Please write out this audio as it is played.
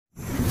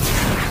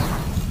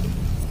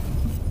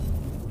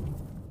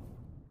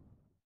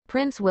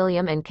Prince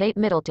William and Kate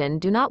Middleton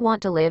do not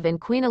want to live in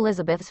Queen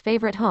Elizabeth's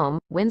favourite home,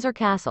 Windsor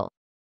Castle.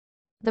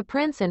 The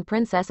Prince and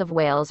Princess of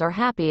Wales are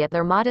happy at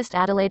their modest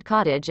Adelaide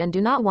Cottage and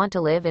do not want to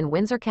live in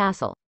Windsor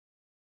Castle.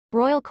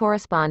 Royal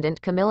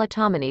correspondent Camilla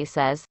Tominey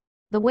says,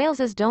 "The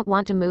Waleses don't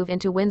want to move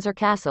into Windsor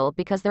Castle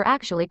because they're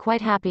actually quite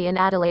happy in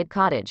Adelaide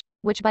Cottage,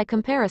 which by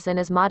comparison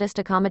is modest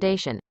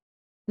accommodation.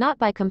 Not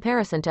by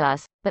comparison to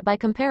us, but by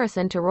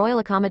comparison to royal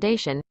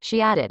accommodation,"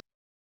 she added.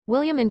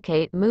 William and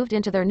Kate moved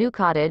into their new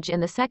cottage in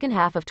the second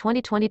half of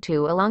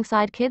 2022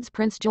 alongside kids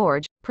Prince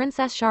George,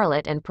 Princess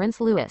Charlotte and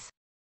Prince Louis.